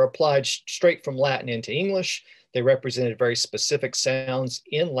 were applied straight from Latin into English. They represented very specific sounds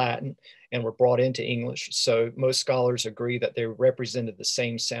in Latin and were brought into English. So most scholars agree that they represented the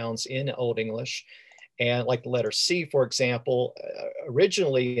same sounds in Old English. And like the letter C, for example,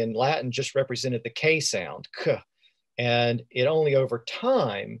 originally in Latin just represented the K sound, k. And it only over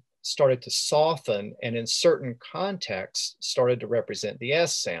time started to soften, and in certain contexts started to represent the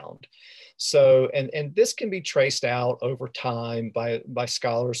S sound. So, and this can be traced out over time by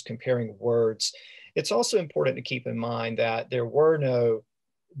scholars comparing words. It's also important to keep in mind that there were no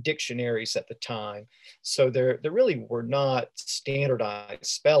dictionaries at the time. So there really were not standardized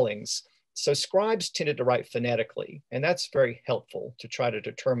spellings. So scribes tended to write phonetically, and that's very helpful to try to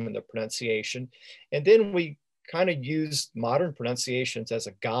determine the pronunciation. And then we kind of use modern pronunciations as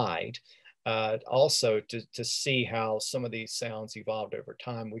a guide also to see how some of these sounds evolved over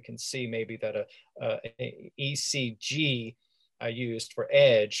time. We can see maybe that a ECG used for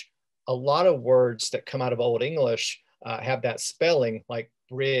edge, a lot of words that come out of Old English have that spelling, like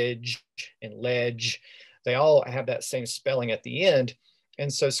bridge and ledge. They all have that same spelling at the end.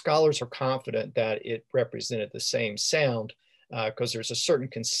 And so scholars are confident that it represented the same sound because there's a certain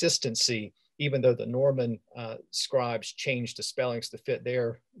consistency even though the Norman scribes changed the spellings to fit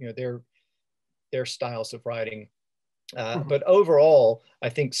their, their styles of writing. But overall, I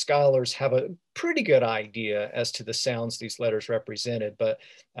think scholars have a pretty good idea as to the sounds these letters represented. But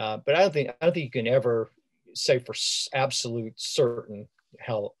I don't think you can ever say for absolute certain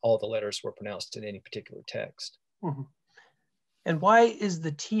how all the letters were pronounced in any particular text. Mm-hmm. And why is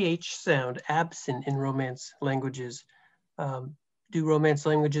the TH sound absent in Romance languages? Do Romance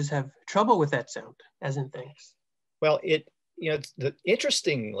languages have trouble with that sound, as in thanks? Well,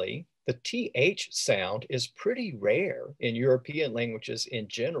 interestingly, the TH sound is pretty rare in European languages in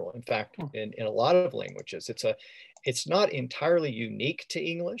general. In fact, in a lot of languages, it's not entirely unique to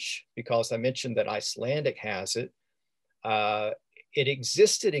English, because I mentioned that Icelandic has it. It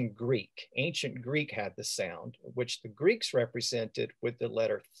existed in Greek. Ancient Greek had the sound, which the Greeks represented with the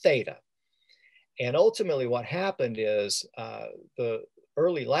letter theta. And ultimately what happened is the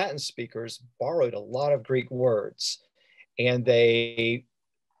early Latin speakers borrowed a lot of Greek words, and they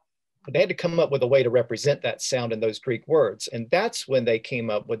had to come up with a way to represent that sound in those Greek words. And that's when they came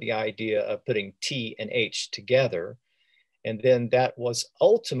up with the idea of putting T and H together. And then that was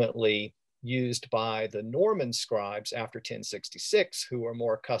ultimately used by the Norman scribes after 1066, who were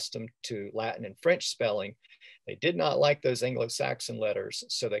more accustomed to Latin and French spelling. They did not like those Anglo-Saxon letters,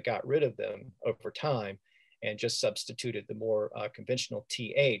 so they got rid of them over time and just substituted the more conventional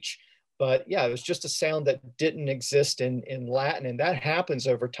TH. But yeah, it was just a sound that didn't exist in Latin, and that happens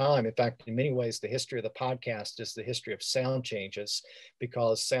over time. In fact, in many ways, the history of the podcast is the history of sound changes,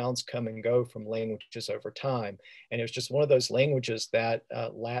 because sounds come and go from languages over time. And it was just one of those languages that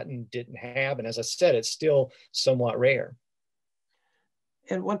Latin didn't have. And as I said, it's still somewhat rare.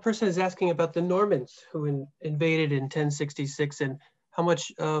 And one person is asking about the Normans who invaded in 1066 and how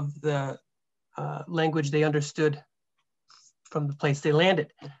much of the language they understood from the place they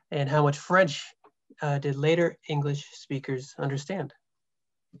landed, and how much French did later English speakers understand?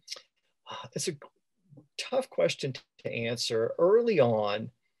 It's a tough question to answer. Early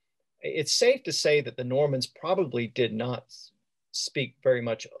on, it's safe to say that the Normans probably did not speak very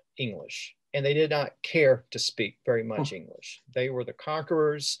much English, and they did not care to speak very much English. They were the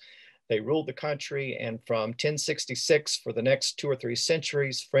conquerors. They ruled the country, and from 1066 for the next 2 or 3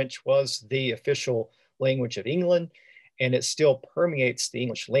 centuries, French was the official language of England, and it still permeates the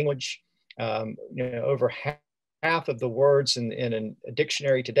English language. Over half of the words in a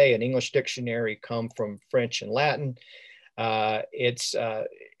dictionary today, an English dictionary, come from French and Latin.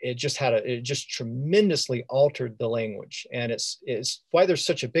 It just tremendously altered the language, and it's why there's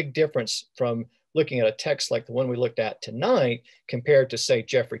such a big difference from looking at a text like the one we looked at tonight compared to, say,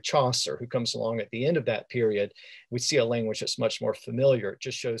 Geoffrey Chaucer, who comes along at the end of that period. We see a language that's much more familiar. It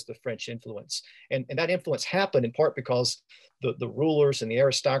just shows the French influence. And that influence happened in part because the rulers and the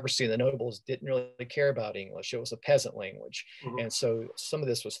aristocracy and the nobles didn't really care about English. It was a peasant language. And so some of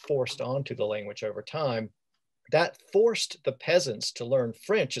this was forced onto the language over time. That forced the peasants to learn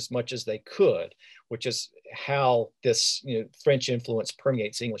French as much as they could, which is how this French influence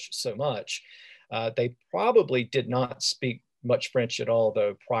permeates English so much. They probably did not speak much French at all,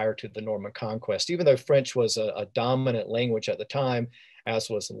 though, prior to the Norman conquest, even though French was a dominant language at the time, as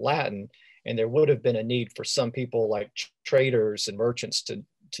was Latin. And there would have been a need for some people like traders and merchants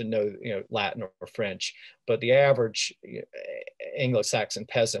to know Latin or French, but the average Anglo-Saxon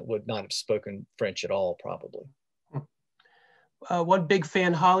peasant would not have spoken French at all, probably. One big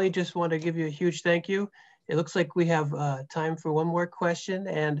fan, Holly, just want to give you a huge thank you. It looks like we have time for one more question,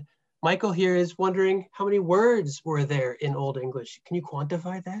 and Michael here is wondering how many words were there in Old English? Can you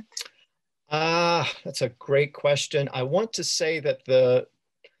quantify that? That's a great question. I want to say that the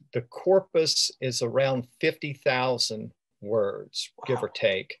corpus is around 50,000 words, wow, give or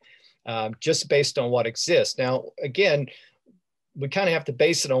take, just based on what exists. Now, again, we kind of have to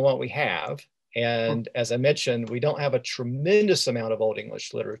base it on what we have. And as I mentioned, we don't have a tremendous amount of Old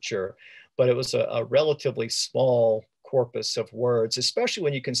English literature, but it was a relatively small corpus of words, especially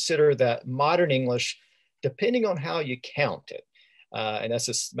when you consider that modern English, depending on how you count it, and that's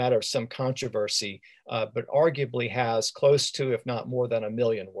a matter of some controversy, but arguably has close to, if not more than, 1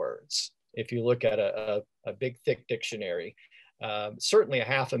 million words. If you look at a big, thick dictionary, certainly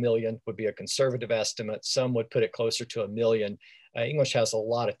 500,000 would be a conservative estimate. Some would put it closer to 1 million. English has a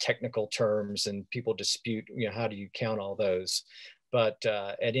lot of technical terms, and people dispute, how do you count all those? But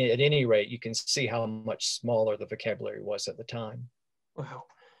at any rate, you can see how much smaller the vocabulary was at the time. Wow.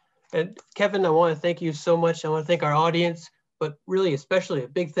 And Kevin, I want to thank you so much. I want to thank our audience, but really especially a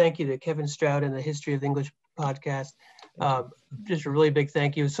big thank you to Kevin Stroud and the History of English podcast. Just a really big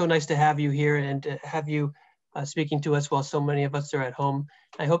thank you. It's so nice to have you here and to have you speaking to us while so many of us are at home.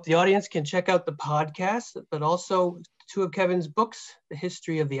 I hope the audience can check out the podcast, but also two of Kevin's books, The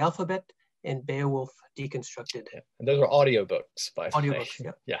History of the Alphabet and Beowulf Deconstructed. Yeah. And those are audiobooks, by the way. Audiobooks,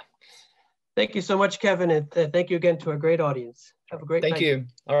 yeah. Yeah. Thank you so much, Kevin, and thank you again to our great audience. Have a great night. Thank you.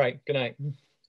 All right. Good night.